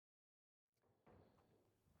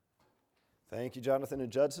Thank you, Jonathan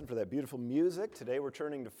and Judson, for that beautiful music. Today we're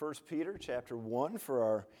turning to 1 Peter chapter 1 for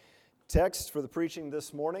our text for the preaching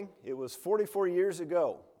this morning. It was 44 years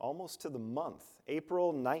ago, almost to the month, April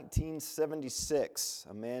 1976.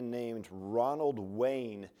 A man named Ronald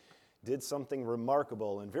Wayne did something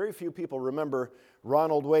remarkable, and very few people remember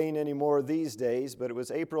Ronald Wayne anymore these days, but it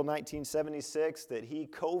was April 1976 that he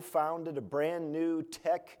co-founded a brand new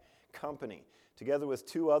tech company. Together with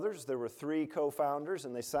two others, there were three co-founders,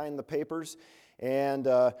 and they signed the papers. And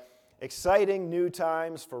exciting new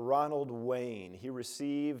times for Ronald Wayne. He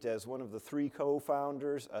received, as one of the three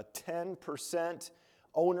co-founders, a 10%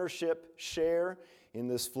 ownership share in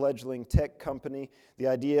this fledgling tech company. The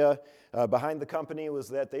idea behind the company was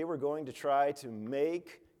that they were going to try to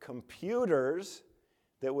make computers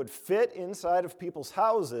that would fit inside of people's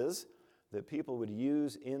houses that people would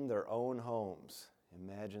use in their own homes.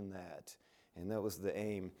 Imagine that. And that was the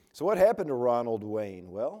aim. So what happened to Ronald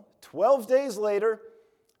Wayne? Well, 12 days later,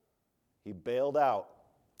 he bailed out.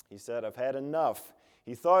 He said, "I've had enough."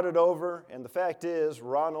 He thought it over, and the fact is,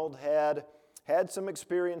 Ronald had some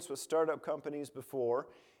experience with startup companies before,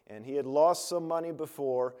 and he had lost some money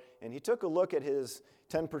before, and he took a look at his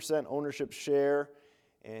 10% ownership share,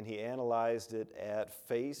 and he analyzed it at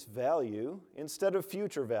face value instead of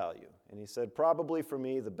future value. And he said, probably for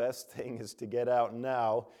me, the best thing is to get out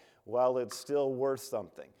now while it's still worth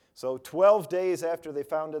something. So 12 days after they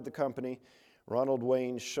founded the company, Ronald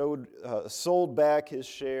Wayne sold back his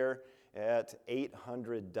share at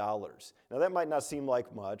 $800. Now that might not seem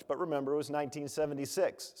like much, but remember it was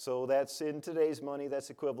 1976. So that's in today's money,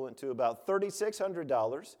 that's equivalent to about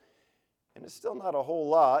 $3,600. And it's still not a whole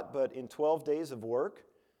lot, but in 12 days of work,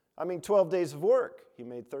 he made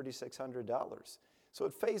 $3,600. So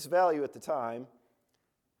at face value at the time,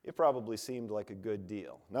 it probably seemed like a good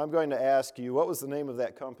deal. Now I'm going to ask you, what was the name of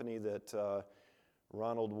that company that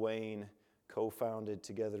Ronald Wayne co-founded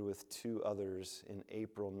together with two others in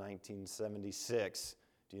April 1976?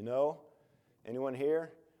 Do you know? Anyone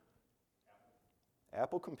here?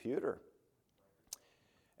 Apple Computer.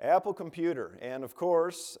 Apple Computer. And of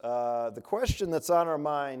course, the question that's on our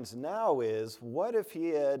minds now is, what if he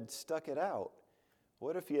had stuck it out?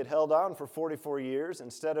 What if he had held on for 44 years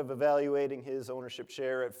instead of evaluating his ownership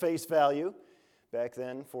share at face value back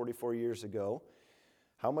then, 44 years ago?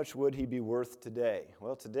 How much would he be worth today?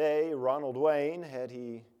 Well, today, Ronald Wayne, had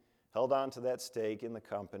he held on to that stake in the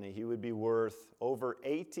company, he would be worth over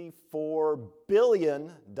 $84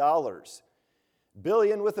 billion.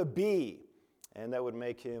 Billion with a B. And that would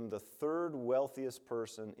make him the third wealthiest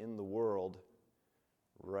person in the world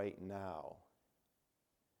right now.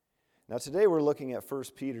 Now today we're looking at 1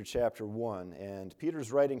 Peter chapter 1, and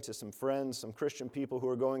Peter's writing to some friends, some Christian people who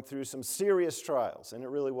are going through some serious trials, and it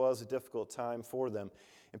really was a difficult time for them.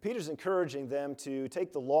 And Peter's encouraging them to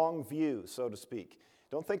take the long view, so to speak.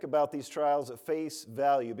 Don't think about these trials at face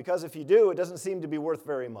value, because if you do, it doesn't seem to be worth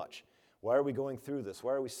very much. Why are we going through this?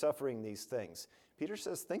 Why are we suffering these things? Peter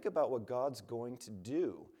says, think about what God's going to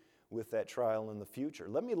do with that trial in the future.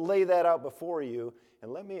 Let me lay that out before you,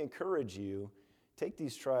 and let me encourage you. Take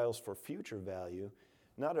these trials for future value,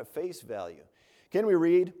 not at face value. Can we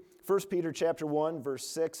read 1 Peter chapter 1, verse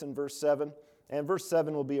 6 and verse 7? And verse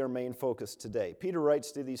 7 will be our main focus today. Peter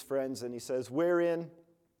writes to these friends and he says, "Wherein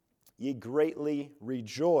ye greatly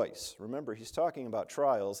rejoice." Remember, he's talking about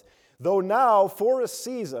trials. "Though now for a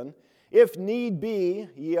season, if need be,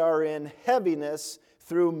 ye are in heaviness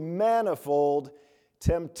through manifold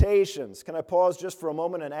temptations." Can I pause just for a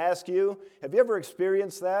moment and ask you, have you ever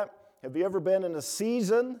experienced that? Have you ever been in a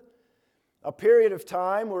season, a period of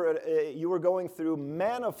time where you were going through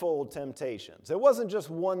manifold temptations? It wasn't just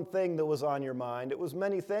one thing that was on your mind, it was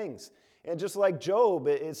many things. And just like Job,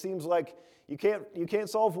 it seems like you can't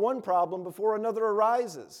solve one problem before another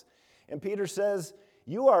arises. And Peter says,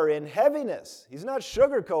 you are in heaviness. He's not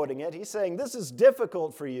sugarcoating it. He's saying this is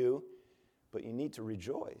difficult for you, but you need to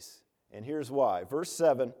rejoice. And here's why. Verse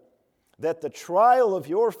 7, "That the trial of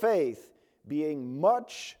your faith, being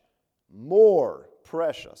much more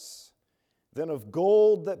precious than of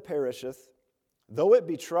gold that perisheth, though it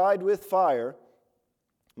be tried with fire,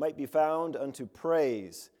 might be found unto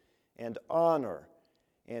praise and honor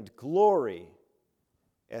and glory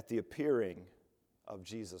at the appearing of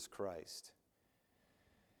Jesus Christ."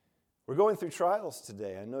 We're going through trials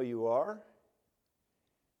today. I know you are.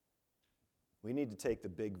 We need to take the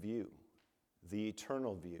big view, the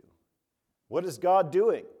eternal view. What is God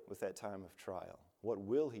doing with that time of trial? What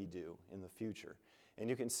will He do in the future? And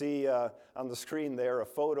you can see on the screen there a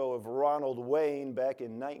photo of Ronald Wayne back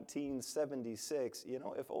in 1976. You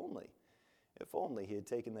know, if only he had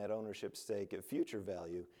taken that ownership stake at future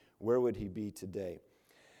value, where would he be today?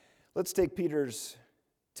 Let's take Peter's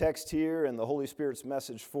text here and the Holy Spirit's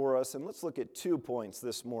message for us, and let's look at 2 points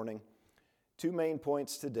this morning. 2 main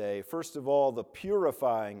points today. First of all, the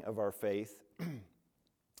purifying of our faith,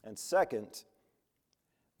 and second,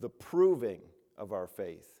 the proving of our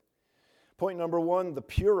faith. Point number 1, the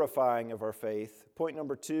purifying of our faith. Point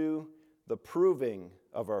number 2, the proving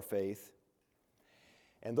of our faith.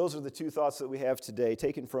 And those are the 2 thoughts that we have today,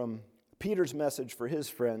 taken from Peter's message for his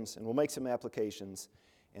friends, and we'll make some applications,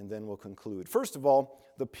 and then we'll conclude. First of all,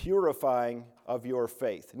 the purifying of your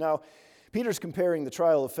faith. Now, Peter's comparing the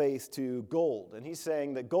trial of faith to gold, and he's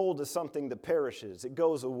saying that gold is something that perishes. It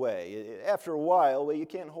goes away. After a while, well, you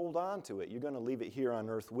can't hold on to it. You're going to leave it here on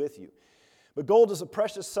earth with you. But gold is a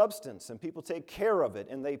precious substance, and people take care of it,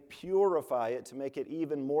 and they purify it to make it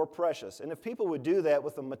even more precious. And if people would do that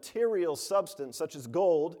with a material substance such as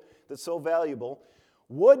gold that's so valuable,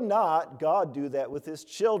 would not God do that with His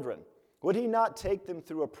children? Would He not take them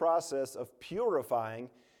through a process of purifying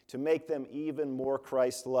to make them even more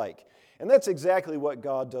Christ-like? And that's exactly what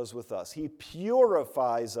God does with us. He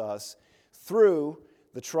purifies us through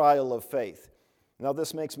the trial of faith. Now,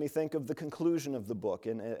 this makes me think of the conclusion of the book.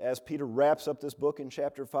 And as Peter wraps up this book in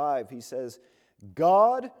chapter 5, he says,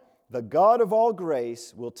 God, the God of all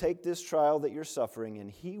grace, will take this trial that you're suffering,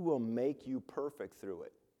 and He will make you perfect through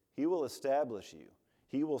it. He will establish you.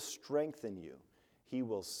 He will strengthen you. He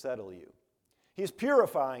will settle you. He's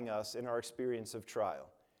purifying us in our experience of trial.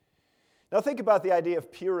 Now think about the idea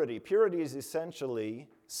of purity. Purity is essentially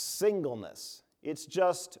singleness. It's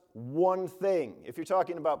just one thing. If you're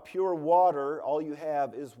talking about pure water, all you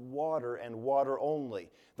have is water and water only.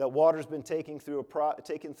 That water's been taken through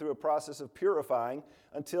a process of purifying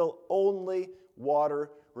until only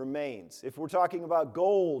water remains. If we're talking about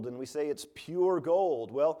gold and we say it's pure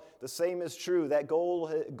gold, well, the same is true. That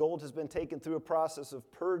gold has been taken through a process of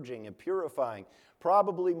purging and purifying,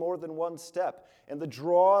 probably more than one step. And the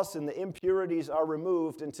dross and the impurities are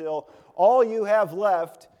removed until all you have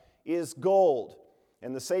left is gold.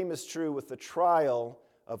 And the same is true with the trial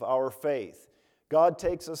of our faith. God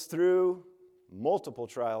takes us through multiple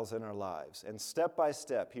trials in our lives, and step by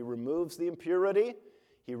step, He removes the impurity,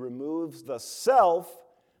 He removes the self,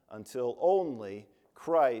 until only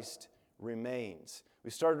Christ remains.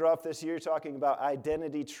 We started off this year talking about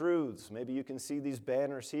identity truths. Maybe you can see these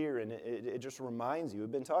banners here, and it just reminds you.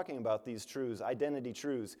 We've been talking about these truths, identity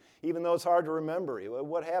truths, even though it's hard to remember.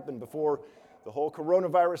 What happened before the whole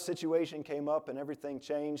coronavirus situation came up and everything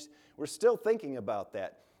changed? We're still thinking about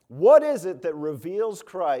that. What is it that reveals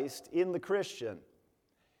Christ in the Christian?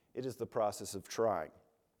 It is the process of trying.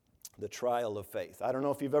 The trial of faith. I don't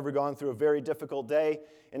know if you've ever gone through a very difficult day,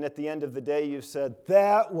 and at the end of the day you've said,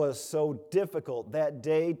 that was so difficult. That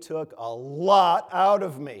day took a lot out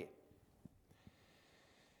of me.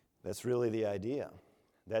 That's really the idea.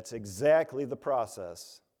 That's exactly the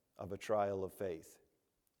process of a trial of faith.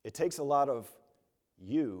 It takes a lot of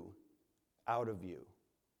you out of you.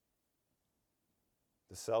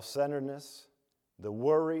 The self-centeredness, the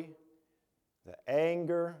worry, the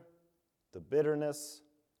anger, the bitterness,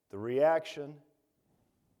 the reaction.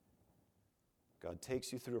 God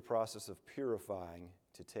takes you through a process of purifying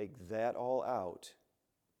to take that all out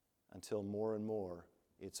until more and more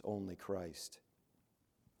it's only Christ.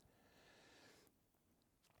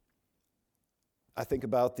 I think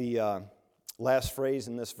about the last phrase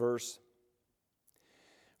in this verse.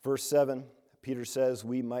 Verse 7, Peter says,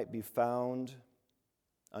 we might be found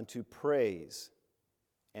unto praise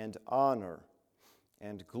and honor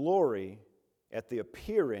and glory at the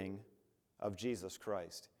appearing of Jesus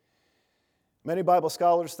Christ. Many Bible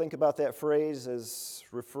scholars think about that phrase as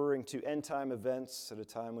referring to end-time events at a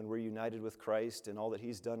time when we're united with Christ and all that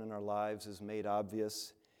He's done in our lives is made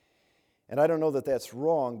obvious. And I don't know that that's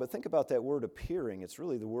wrong, but think about that word appearing. It's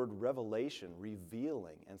really the word revelation,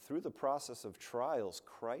 revealing. And through the process of trials,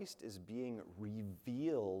 Christ is being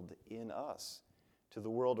revealed in us to the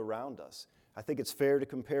world around us. I think it's fair to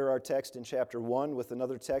compare our text in chapter 1 with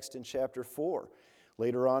another text in chapter 4.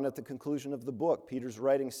 Later on at the conclusion of the book, Peter's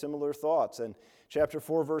writing similar thoughts. And chapter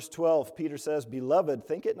 4, verse 12, Peter says, Beloved,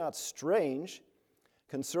 think it not strange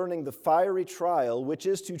concerning the fiery trial which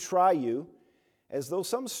is to try you, as though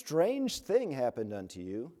some strange thing happened unto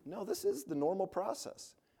you. No, this is the normal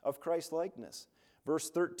process of Christ-likeness. Verse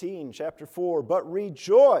 13, chapter 4, But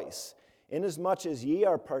rejoice, inasmuch as ye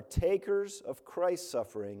are partakers of Christ's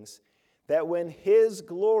sufferings, that when His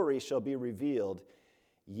glory shall be revealed,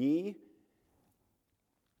 ye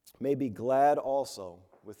may be glad also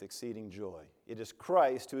with exceeding joy. It is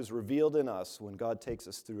Christ who is revealed in us when God takes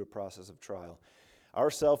us through a process of trial.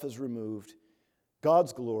 Our self is removed.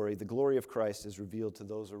 God's glory, the glory of Christ, is revealed to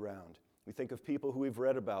those around. We think of people who we've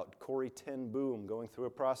read about, Corrie ten Boom, going through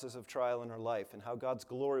a process of trial in her life and how God's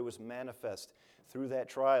glory was manifest through that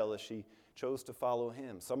trial as she chose to follow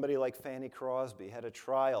him. Somebody like Fanny Crosby had a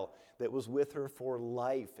trial that was with her for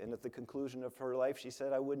life, and at the conclusion of her life, she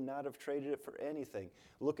said, I would not have traded it for anything.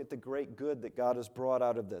 Look at the great good that God has brought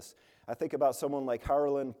out of this. I think about someone like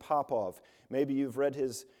Harlan Popov. Maybe you've read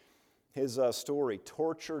his story,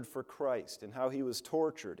 Tortured for Christ, and how he was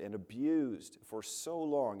tortured and abused for so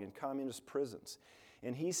long in communist prisons.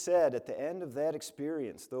 And he said at the end of that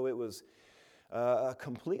experience, though it was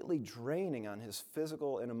completely draining on his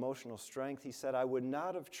physical and emotional strength, he said, I would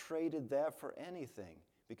not have traded that for anything,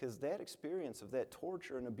 because that experience of that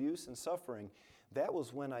torture and abuse and suffering, that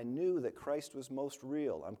was when I knew that Christ was most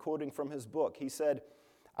real. I'm quoting from his book. He said,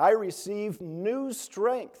 I received new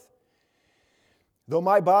strength. Though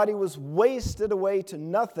my body was wasted away to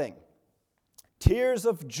nothing, tears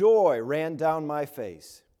of joy ran down my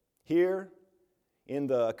face. Here, in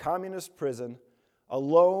the communist prison,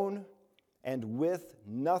 alone and with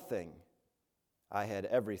nothing, I had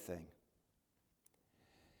everything.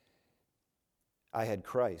 I had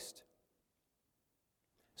Christ.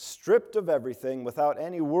 Stripped of everything, without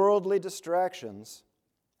any worldly distractions,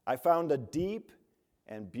 I found a deep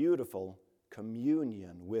and beautiful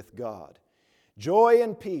communion with God. Joy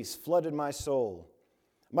and peace flooded my soul.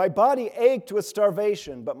 My body ached with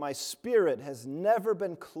starvation, but my spirit has never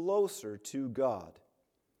been closer to God.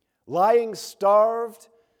 Lying starved,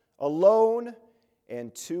 alone,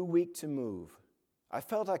 and too weak to move, I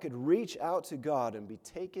felt I could reach out to God and be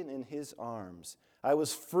taken in His arms. I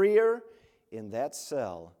was freer in that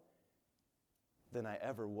cell than I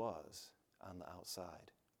ever was on the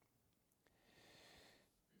outside.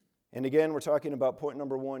 And again, we're talking about point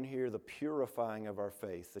number 1 here, the purifying of our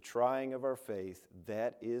faith, the trying of our faith.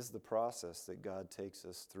 That is the process that God takes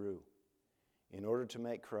us through in order to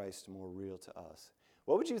make Christ more real to us.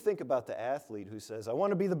 What would you think about the athlete who says, I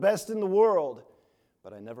want to be the best in the world,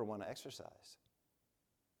 but I never want to exercise?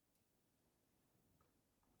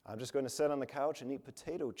 I'm just going to sit on the couch and eat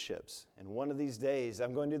potato chips, and one of these days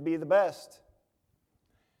I'm going to be the best.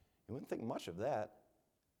 You wouldn't think much of that.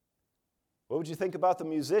 What would you think about the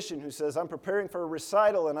musician who says, I'm preparing for a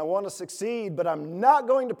recital and I want to succeed, but I'm not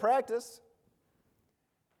going to practice?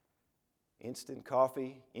 Instant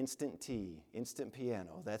coffee, instant tea, instant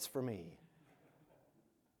piano, that's for me.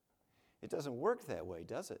 It doesn't work that way,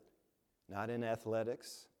 does it? Not in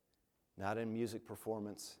athletics, not in music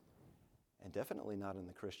performance, and definitely not in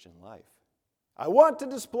the Christian life. I want to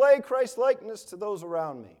display Christ-likeness to those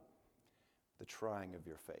around me. The trying of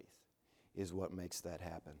your faith is what makes that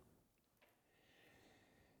happen.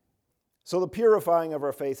 So the purifying of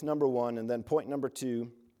our faith, number 1, and then point number 2,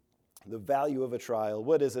 the value of a trial.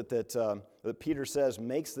 What is it that Peter says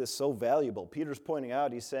makes this so valuable? Peter's pointing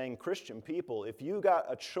out, he's saying, Christian people, if you got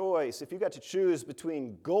a choice, if you got to choose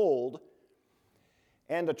between gold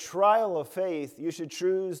and a trial of faith, you should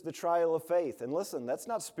choose the trial of faith. And listen, that's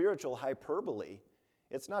not spiritual hyperbole.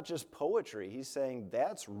 It's not just poetry. He's saying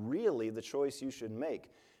that's really the choice you should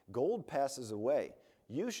make. Gold passes away.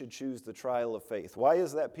 You should choose the trial of faith. Why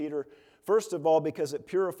is that, Peter? First of all, because it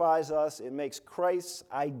purifies us. It makes Christ's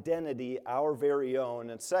identity our very own.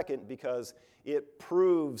 And second, because it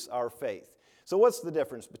proves our faith. So what's the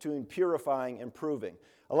difference between purifying and proving?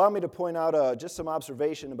 Allow me to point out just some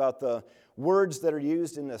observation about the words that are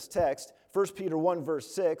used in this text. 1 Peter 1,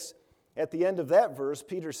 verse 6, at the end of that verse,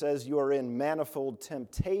 Peter says you are in manifold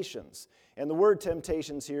temptations. And the word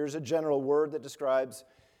temptations here is a general word that describes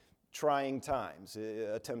trying times,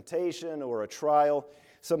 a temptation or a trial,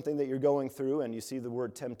 something that you're going through, and you see the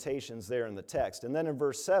word temptations there in the text. And then in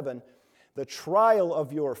verse 7, the trial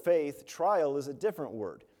of your faith, trial is a different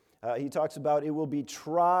word. He talks about it will be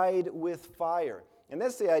tried with fire. And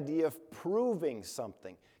that's the idea of proving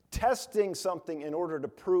something, testing something in order to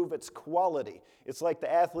prove its quality. It's like the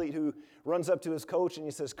athlete who runs up to his coach and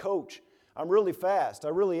he says, Coach, I'm really fast, I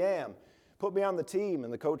really am. Put me on the team.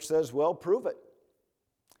 And the coach says, well, prove it.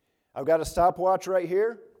 I've got a stopwatch right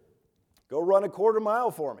here. Go run a quarter mile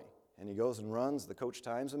for me. And he goes and runs. The coach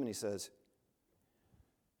times him and he says,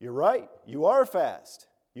 you're right. You are fast.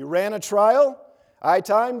 You ran a trial. I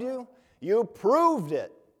timed you. You proved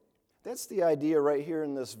it. That's the idea right here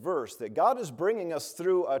in this verse, that God is bringing us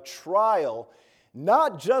through a trial,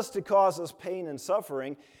 not just to cause us pain and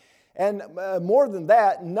suffering, and more than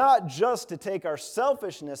that, not just to take our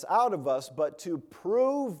selfishness out of us, but to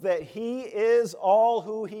prove that He is all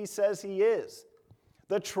who He says He is.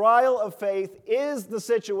 The trial of faith is the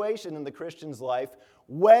situation in the Christian's life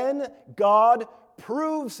when God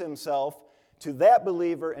proves Himself to that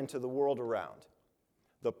believer and to the world around.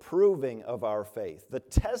 the proving of our faith. The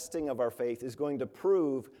testing of our faith is going to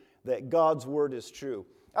prove that God's word is true.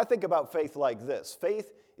 I think about faith like this.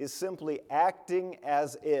 Faith is simply acting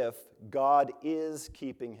as if God is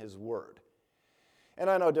keeping his word. And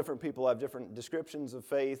I know different people have different descriptions of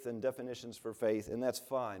faith and definitions for faith, and that's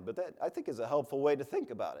fine. But that, I think, is a helpful way to think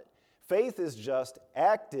about it. Faith is just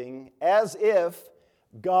acting as if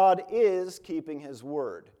God is keeping his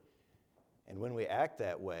word. And when we act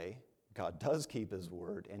that way, God does keep his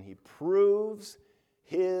word, and he proves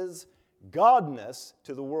his godness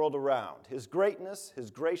to the world around, his greatness,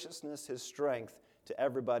 his graciousness, his strength to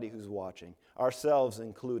everybody who's watching, ourselves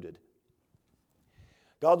included.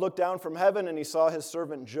 God looked down from heaven and he saw his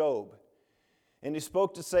servant Job. And he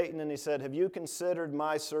spoke to Satan and he said, "Have you considered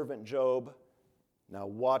my servant Job? Now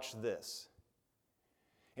watch this."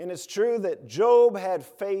 And it's true that Job had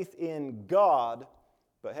faith in God,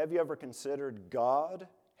 but have you ever considered God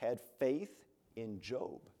had faith in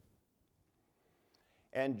Job?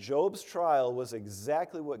 And Job's trial was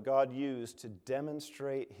exactly what God used to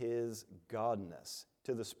demonstrate his godness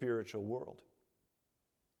to the spiritual world.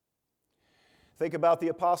 Think about the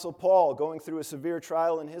Apostle Paul going through a severe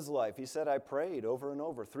trial in his life. He said, "I prayed over and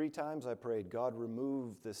over. 3 times I prayed, God,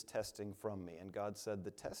 remove this testing from me." And God said, "The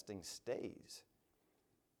testing stays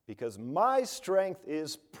because my strength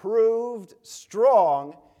is proved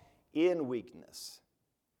strong in weakness."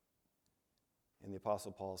 And the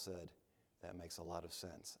Apostle Paul said, "That makes a lot of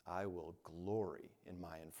sense. I will glory in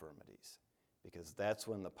my infirmities because that's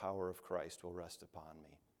when the power of Christ will rest upon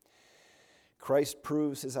me." Christ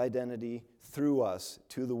proves his identity through us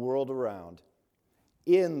to the world around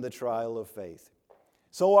in the trial of faith.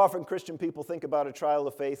 So often Christian people think about a trial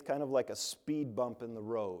of faith kind of like a speed bump in the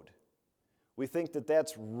road. We think that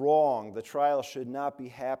that's wrong. The trial should not be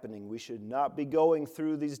happening. We should not be going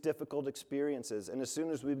through these difficult experiences. And as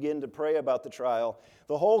soon as we begin to pray about the trial,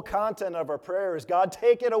 the whole content of our prayer is, "God,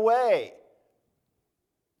 take it away.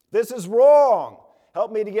 This is wrong.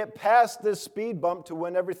 Help me to get past this speed bump to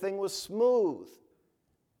when everything was smooth.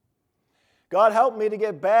 God, help me to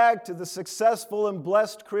get back to the successful and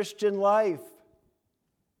blessed Christian life."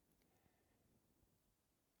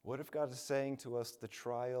 What if God is saying to us the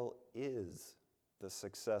trial is the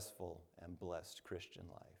successful and blessed Christian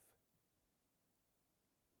life?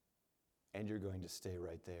 And you're going to stay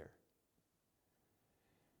right there.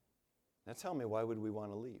 Now tell me, why would we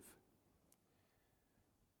want to leave?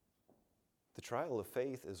 The trial of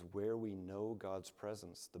faith is where we know God's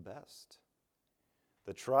presence the best.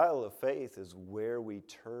 The trial of faith is where we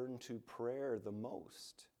turn to prayer the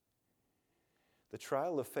most. The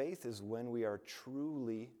trial of faith is when we are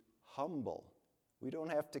truly humble. We don't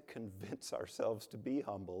have to convince ourselves to be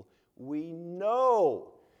humble. We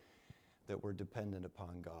know that we're dependent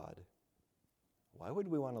upon God. Why would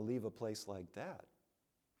we want to leave a place like that?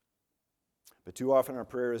 But too often our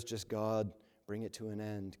prayer is just, "God, bring it to an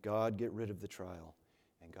end. God, get rid of the trial."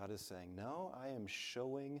 And God is saying, "No, I am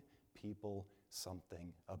showing people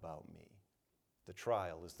something about me." The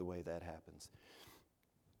trial is the way that happens.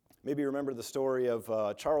 Maybe you remember the story of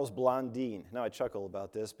Charles Blondin. Now I chuckle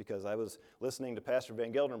about this because I was listening to Pastor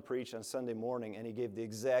Van Gelderen preach on Sunday morning, and he gave the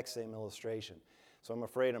exact same illustration. So I'm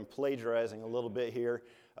afraid I'm plagiarizing a little bit here.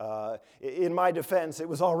 In my defense, it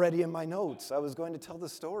was already in my notes. I was going to tell the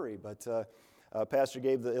story, but Pastor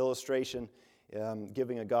gave the illustration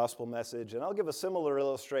giving a gospel message. And I'll give a similar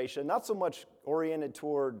illustration, not so much oriented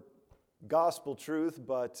toward gospel truth,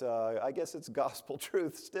 but I guess it's gospel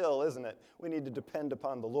truth still, isn't it? We need to depend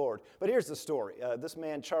upon the Lord. But here's the story. This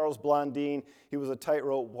man, Charles Blondin, he was a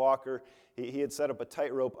tightrope walker. He had set up a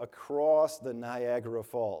tightrope across the Niagara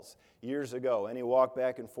Falls years ago, and he walked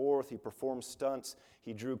back and forth. He performed stunts.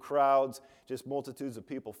 He drew crowds. Just multitudes of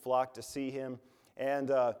people flocked to see him.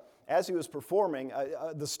 And as he was performing,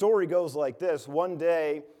 the story goes like this. One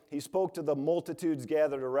day, he spoke to the multitudes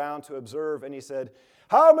gathered around to observe, and he said,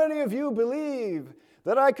 "How many of you believe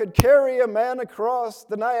that I could carry a man across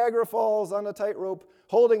the Niagara Falls on a tightrope,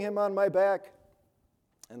 holding him on my back?"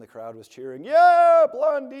 And the crowd was cheering, "Yeah,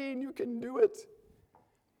 Blondin, you can do it."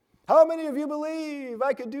 "How many of you believe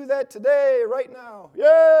I could do that today, right now?"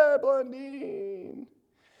 "Yeah, Blondin."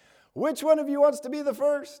 "Which one of you wants to be the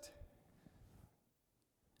first?"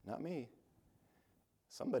 "Not me.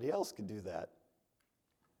 Somebody else could do that."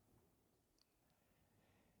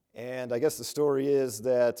 And I guess the story is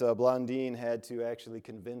that Blondin had to actually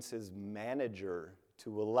convince his manager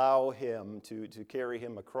to allow him to carry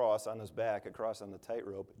him across on his back, across on the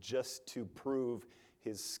tightrope, just to prove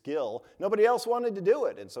his skill. Nobody else wanted to do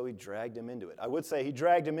it, and so he dragged him into it. I would say he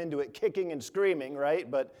dragged him into it kicking and screaming, right?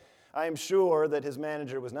 But I am sure that his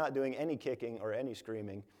manager was not doing any kicking or any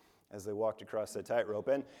screaming. as they walked across that tightrope.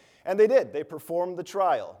 And they did. They performed the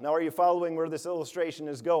trial. Now, are you following where this illustration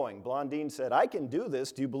is going? Blondine said, I can do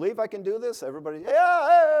this. Do you believe I can do this? Everybody,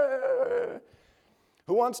 yeah.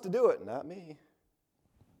 Who wants to do it? Not me.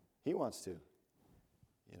 He wants to.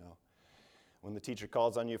 You know, when the teacher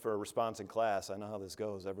calls on you for a response in class, I know how this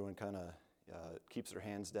goes. Everyone kind of keeps their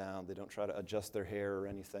hands down. They don't try to adjust their hair or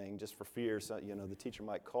anything just for fear. So, the teacher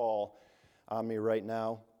might call on me right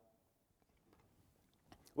now.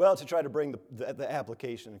 Well, to try to bring the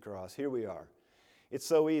application across, here we are. It's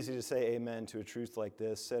so easy to say amen to a truth like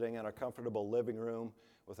this, sitting in our comfortable living room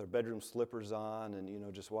with our bedroom slippers on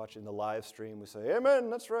and, just watching the live stream. We say, amen,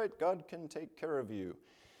 that's right, God can take care of you.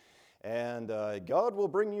 And God will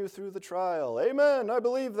bring you through the trial. Amen, I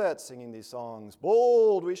believe that, singing these songs.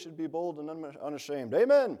 Bold, we should be bold and unashamed.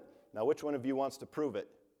 Amen. Now, which one of you wants to prove it?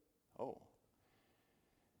 Oh,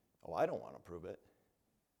 I don't want to prove it.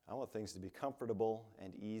 I want things to be comfortable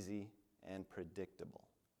and easy and predictable.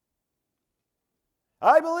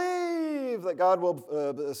 I believe that God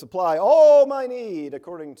will supply all my need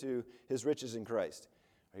according to his riches in Christ.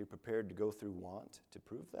 Are you prepared to go through want to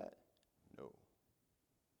prove that? No.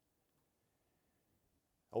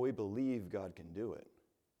 Oh, we believe God can do it.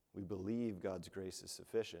 We believe God's grace is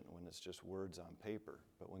sufficient when it's just words on paper.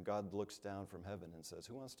 But when God looks down from heaven and says,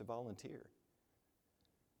 who wants to volunteer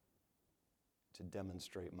to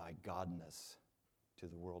demonstrate my godness to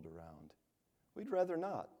the world around? We'd rather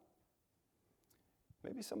not.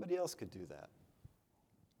 Maybe somebody else could do that.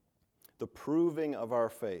 The proving of our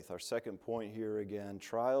faith, our second point here again,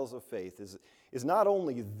 trials of faith, is not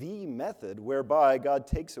only the method whereby God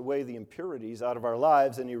takes away the impurities out of our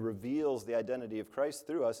lives and he reveals the identity of Christ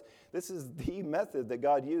through us. This is the method that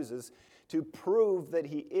God uses to prove that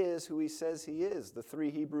he is who he says he is. The three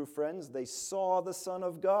Hebrew friends, they saw the Son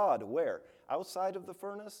of God. Where? Outside of the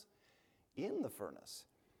furnace? In the furnace.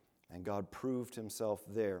 And God proved himself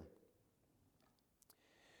there.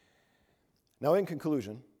 Now, in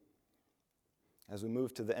conclusion, as we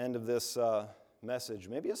move to the end of this message,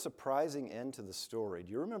 maybe a surprising end to the story.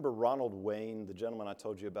 Do you remember Ronald Wayne, the gentleman I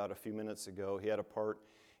told you about a few minutes ago? He had a part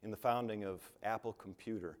in the founding of Apple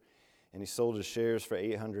Computer, and he sold his shares for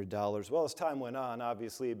 $800. Well, as time went on,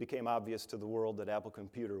 obviously, it became obvious to the world that Apple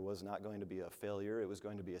Computer was not going to be a failure. It was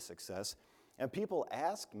going to be a success. And people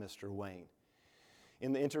asked Mr. Wayne,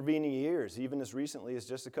 in the intervening years, even as recently as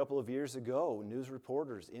just a couple of years ago, news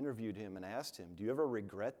reporters interviewed him and asked him, do you ever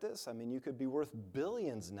regret this? I mean, you could be worth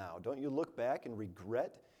billions now. Don't you look back and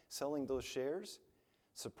regret selling those shares?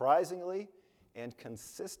 Surprisingly and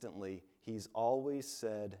consistently, he's always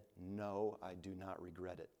said, no, I do not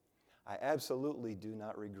regret it. I absolutely do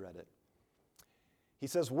not regret it. He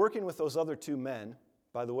says, working with those other two men,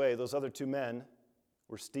 by the way, those other two men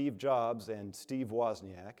were Steve Jobs and Steve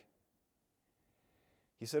Wozniak.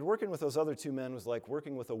 He said working with those other two men was like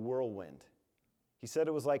working with a whirlwind. He said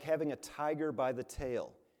it was like having a tiger by the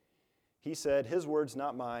tail. He said, his words,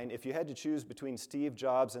 not mine, if you had to choose between Steve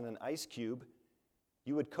Jobs and an ice cube,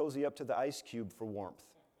 you would cozy up to the ice cube for warmth.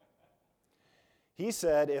 He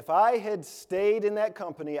said, if I had stayed in that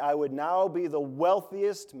company, I would now be the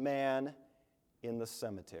wealthiest man in the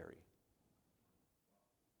cemetery.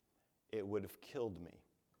 It would have killed me.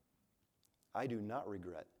 I do not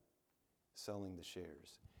regret selling the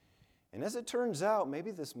shares. And as it turns out,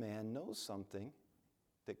 maybe this man knows something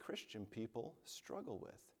that Christian people struggle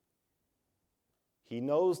with. He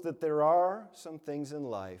knows that there are some things in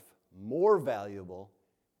life more valuable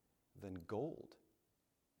than gold.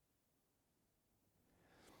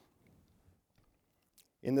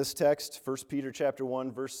 In this text, 1 Peter chapter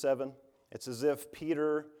 1, verse 7, it's as if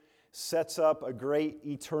Peter sets up a great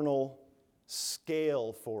eternal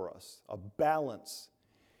scale for us, a balance.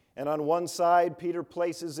 And on one side, Peter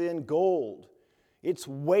places in gold. It's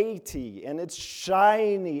weighty, and it's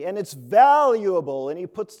shiny, and it's valuable. And he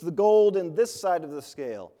puts the gold in this side of the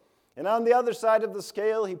scale. And on the other side of the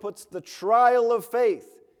scale, he puts the trial of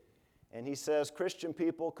faith. And he says, Christian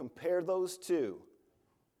people, compare those two.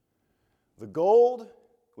 The gold,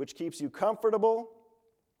 which keeps you comfortable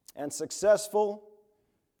and successful,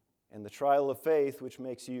 and the trial of faith, which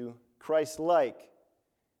makes you Christ-like.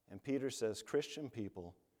 And Peter says, Christian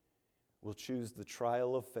people will choose the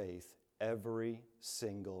trial of faith every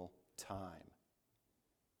single time.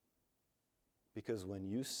 Because when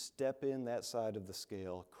you step in that side of the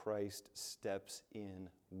scale, Christ steps in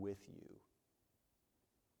with you.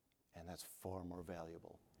 And that's far more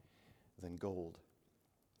valuable than gold.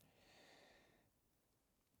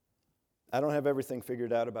 I don't have everything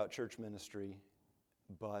figured out about church ministry,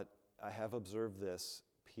 but I have observed this.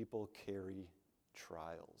 People carry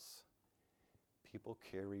trials. People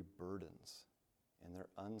carry burdens. and they're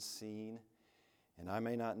unseen, and I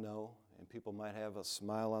may not know, and people might have a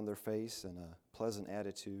smile on their face and a pleasant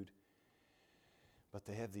attitude, but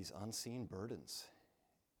they have these unseen burdens.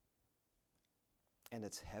 And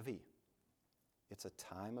it's heavy. It's a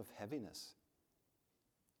time of heaviness.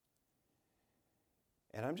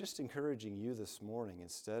 And I'm just encouraging you this morning,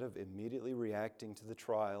 instead of immediately reacting to the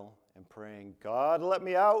trial and praying, God, let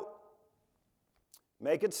me out,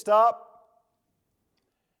 make it stop,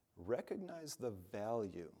 recognize the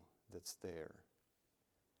value that's there.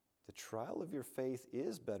 The trial of your faith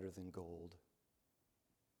is better than gold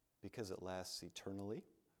because it lasts eternally,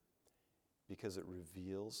 because it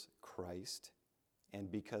reveals Christ,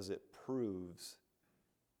 and because it proves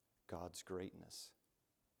God's greatness.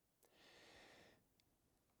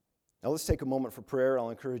 Now let's take a moment for prayer. I'll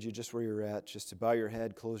encourage you just where you're at, just to bow your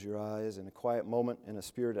head, close your eyes, in a quiet moment, in a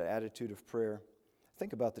spirit, an attitude of prayer.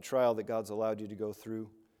 Think about the trial that God's allowed you to go through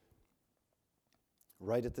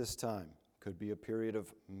right at this time. Could be a period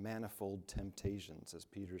of manifold temptations, as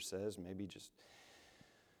Peter says, maybe just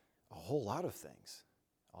a whole lot of things,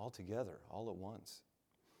 all together, all at once.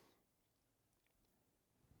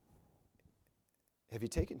 Have you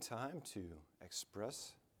taken time to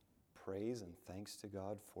express praise and thanks to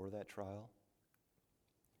God for that trial?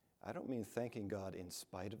 I don't mean thanking God in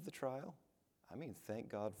spite of the trial. I mean thank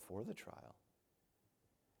God for the trial.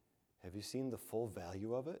 Have you seen the full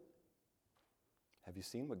value of it? Have you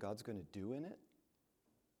seen what God's going to do in it?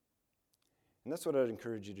 And that's what I'd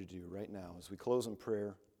encourage you to do right now as we close in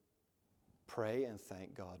prayer. Pray and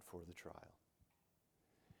thank God for the trial.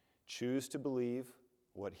 Choose to believe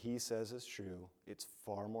what He says is true. It's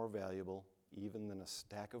far more valuable even than a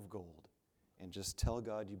stack of gold. And just tell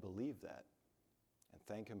God you believe that and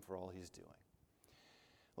thank Him for all He's doing.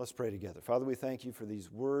 Let's pray together. Father, we thank You for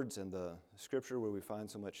these words and the Scripture where we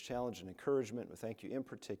find so much challenge and encouragement. We thank You in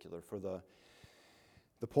particular for the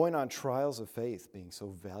point on trials of faith being so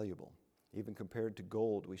valuable. Even compared to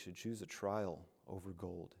gold, we should choose a trial over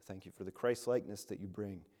gold. Thank You for the Christ-likeness that You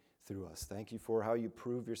bring through us. Thank You for how You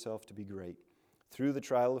prove Yourself to be great through the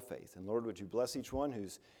trial of faith. And Lord, would You bless each one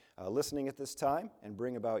who's listening at this time and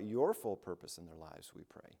bring about Your full purpose in their lives, we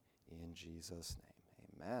pray. In Jesus'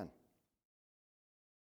 name, amen.